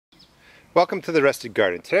Welcome to the Rested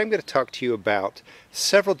Garden. Today I'm going to talk to you about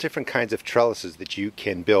several different kinds of trellises that you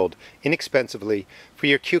can build inexpensively for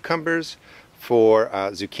your cucumbers, for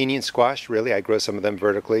zucchini and squash. Really, I grow some of them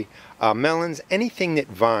vertically. Melons, anything that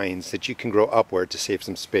vines that you can grow upward to save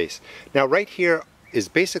some space. Now right here is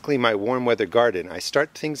basically my warm weather garden. I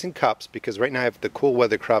start things in cups because right now I have the cool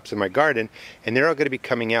weather crops in my garden and they're all going to be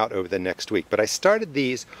coming out over the next week. But I started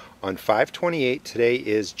these on 5/28. Today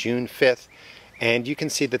is June 5th. And you can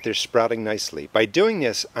see that they're sprouting nicely. By doing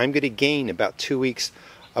this, I'm going to gain about 2 weeks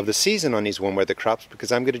of the season on these warm weather crops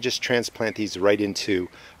because I'm going to just transplant these right into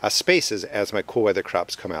spaces as my cool weather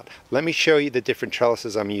crops come out. Let me show you the different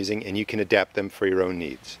trellises I'm using and you can adapt them for your own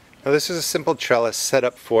needs. Now this is a simple trellis set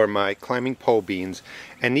up for my climbing pole beans,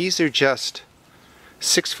 and these are just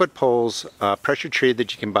 6-foot poles, pressure treated,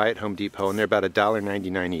 that you can buy at Home Depot, and they're about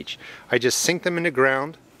 $1.99 each. I just sink them in the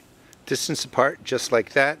ground, distance apart, just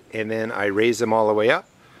like that, and then I raise them all the way up,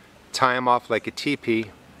 tie them off like a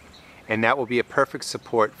teepee, and that will be a perfect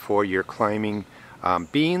support for your climbing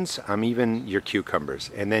beans, even your cucumbers.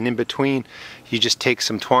 And then in between, you just take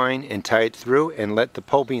some twine and tie it through and let the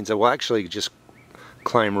pole beans, will actually just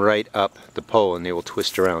climb right up the pole and they will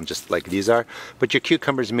twist around just like these are. But your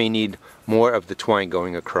cucumbers may need more of the twine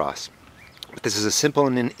going across. But this is a simple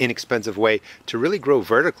and inexpensive way to really grow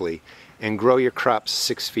vertically and grow your crops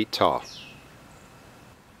 6 feet tall.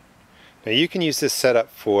 Now you can use this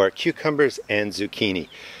setup for cucumbers and zucchini.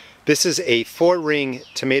 This is a 4-ring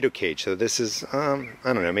tomato cage, so this is, I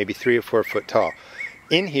don't know, maybe 3 or 4 foot tall.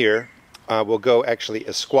 In here will go actually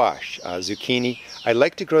a squash, zucchini. I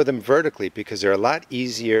like to grow them vertically because they're a lot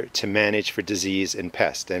easier to manage for disease and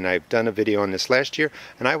pest. And I've done a video on this last year,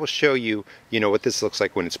 and I will show you, what this looks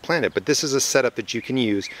like when it's planted. But this is a setup that you can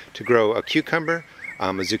use to grow a cucumber, a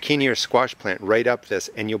zucchini or squash plant right up this,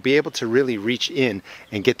 and you'll be able to really reach in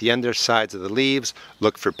and get the undersides of the leaves,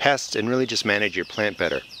 look for pests, and really just manage your plant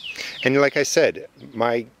better. And like I said,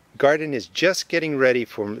 my garden is just getting ready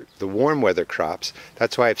for the warm weather crops.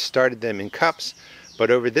 That's why I've started them in cups, but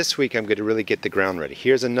over this week I'm going to really get the ground ready.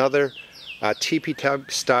 Here's another teepee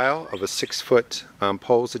type style of a 6-foot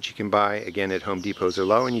poles that you can buy, again, at Home Depots or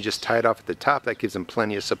low, and you just tie it off at the top. That gives them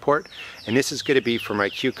plenty of support. And this is going to be for my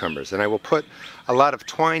cucumbers, and I will put a lot of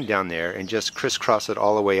twine down there and just crisscross it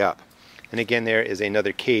all the way up. And again, there is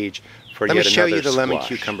another cage for yet another squash. Let me show you the lemon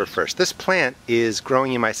cucumber first. This plant is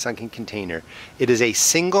growing in my sunken container. It is a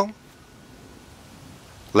single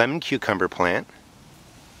lemon cucumber plant,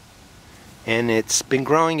 and it's been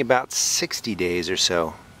growing about 60 days or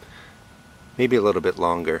so, maybe a little bit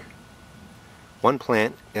longer. One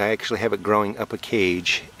plant, I actually have it growing up a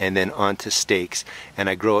cage and then onto stakes, and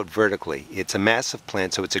I grow it vertically. It's a massive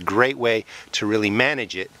plant, so it's a great way to really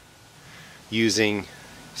manage it using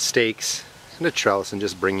stakes and a trellis and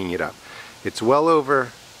just bringing it up. It's well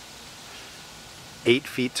over 8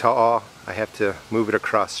 feet tall. I have to move it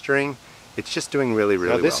across string. It's just doing really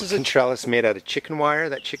well. Now this is a trellis made out of chicken wire.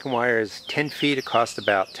 That chicken wire is 10 feet. It costs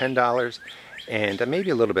about $10 and maybe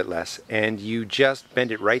a little bit less. And you just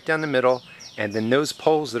bend it right down the middle, and then those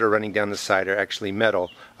poles that are running down the side are actually metal,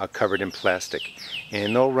 covered in plastic.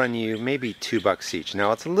 And they'll run you maybe $2 each.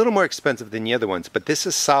 Now it's a little more expensive than the other ones, but this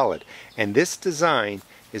is solid. And this design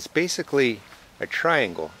is basically a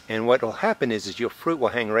triangle. And what will happen is your fruit will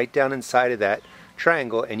hang right down inside of that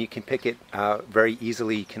triangle, and you can pick it very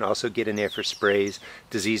easily. You can also get in there for sprays,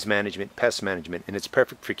 disease management, pest management, and it's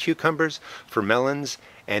perfect for cucumbers, for melons,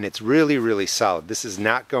 and it's really, really solid. This is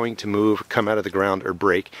not going to move, come out of the ground, or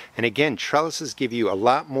break. And again, trellises give you a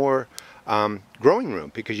lot more growing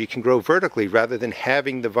room because you can grow vertically rather than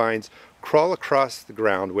having the vines crawl across the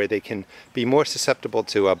ground, where they can be more susceptible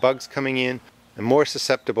to bugs coming in, and more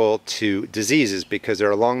susceptible to diseases because they're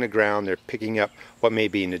along the ground, they're picking up what may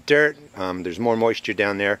be in the dirt, there's more moisture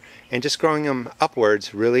down there, and just growing them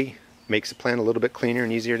upwards really makes the plant a little bit cleaner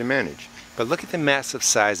and easier to manage. But look at the massive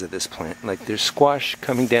size of this plant. Like, there's squash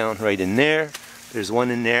coming down right in there, there's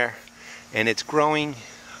one in there, and it's growing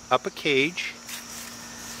up a cage,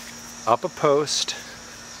 up a post,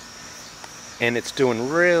 and it's doing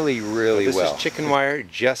really, really well. This is chicken wire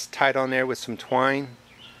just tied on there with some twine.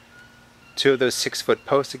 2 of those 6-foot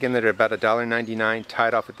posts, again, that are about $1.99,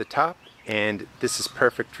 tied off at the top, and this is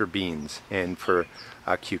perfect for beans and for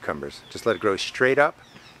cucumbers. Just let it grow straight up.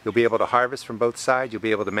 You'll be able to harvest from both sides. You'll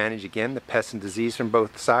be able to manage, again, the pests and disease from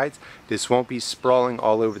both sides. This won't be sprawling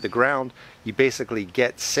all over the ground. You basically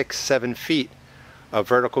get 6-7 feet of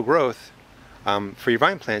vertical growth for your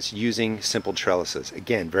vine plants using simple trellises.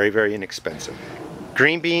 Again, very, very inexpensive.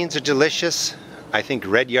 Green beans are delicious. I think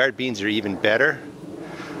red yard beans are even better.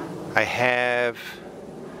 I have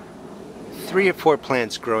 3 or 4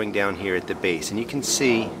 plants growing down here at the base, and you can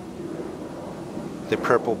see the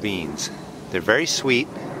purple beans. They're very sweet,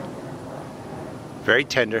 very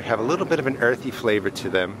tender, have a little bit of an earthy flavor to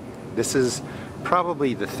them. This is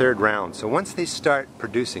probably the third round, so once they start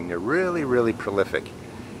producing, they're really, really prolific.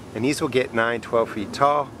 And these will get 9, 12 feet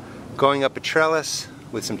tall, going up a trellis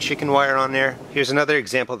with some chicken wire on there. Here's another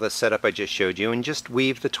example of the setup I just showed you, and just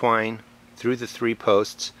weave the twine through the 3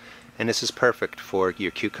 posts, and this is perfect for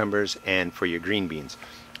your cucumbers and for your green beans.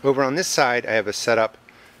 Over on this side I have a setup.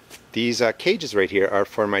 These cages right here are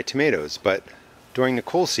for my tomatoes, but during the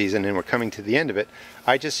cool season, and we're coming to the end of it,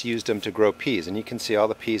 I just used them to grow peas, and you can see all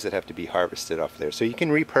the peas that have to be harvested off there. So you can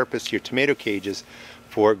repurpose your tomato cages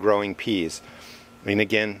for growing peas. And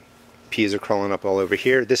again, peas are crawling up all over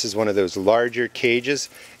here. This is one of those larger cages,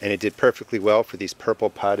 and it did perfectly well for these purple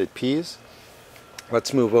potted peas.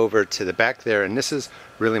 Let's move over to the back there, and this is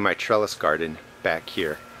really my trellis garden back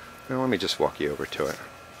here. Now let me just walk you over to it.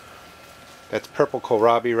 That's purple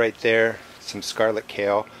kohlrabi right there, some scarlet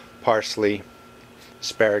kale, parsley,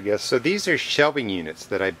 asparagus. So these are shelving units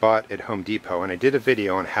that I bought at Home Depot, and I did a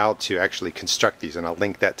video on how to actually construct these, and I'll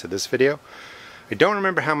link that to this video. I don't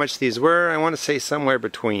remember how much these were. I want to say somewhere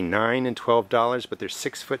between $9 and $12, but they're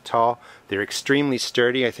 6 foot tall. They're extremely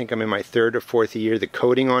sturdy. I think I'm in my 3rd or 4th year. The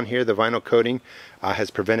coating on here, the vinyl coating,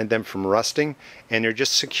 has prevented them from rusting, and they're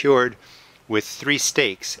just secured with 3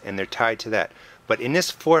 stakes, and they're tied to that. But in this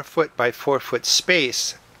 4 foot by 4 foot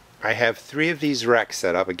space, I have 3 of these racks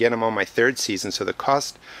set up. Again, I'm on my 3rd season, so the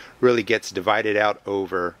cost really gets divided out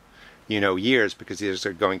over, years, because these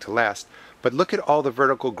are going to last. But look at all the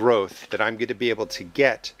vertical growth that I'm going to be able to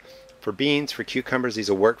get for beans, for cucumbers. These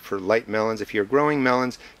will work for light melons. If you're growing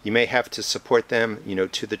melons, you may have to support them,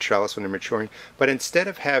 to the trellis when they're maturing. But instead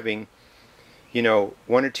of having, 1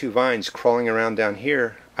 or 2 vines crawling around down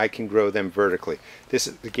here, I can grow them vertically. This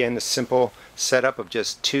is, again, a simple setup of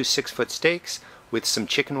just 2 6-foot stakes with some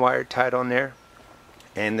chicken wire tied on there.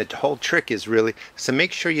 And the whole trick is really, so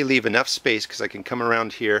make sure you leave enough space, because I can come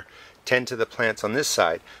around here, tend to the plants on this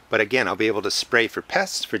side, but again, I'll be able to spray for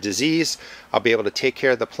pests, for disease. I'll be able to take care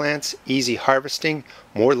of the plants, easy harvesting,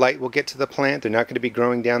 more light will get to the plant. They're not going to be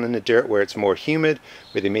growing down in the dirt where it's more humid,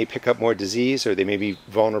 where they may pick up more disease, or they may be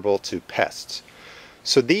vulnerable to pests.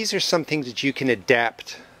 So these are some things that you can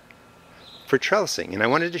adapt for trellising, and I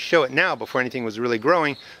wanted to show it now before anything was really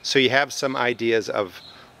growing, so you have some ideas of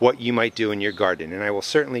what you might do in your garden. And I will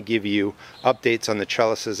certainly give you updates on the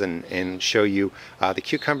trellises and show you the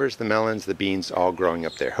cucumbers, the melons, the beans all growing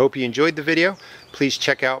up there. Hope you enjoyed the video. Please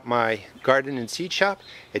check out my garden and seed shop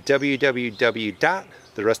at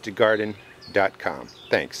www.therustedgarden.com.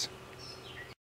 Thanks.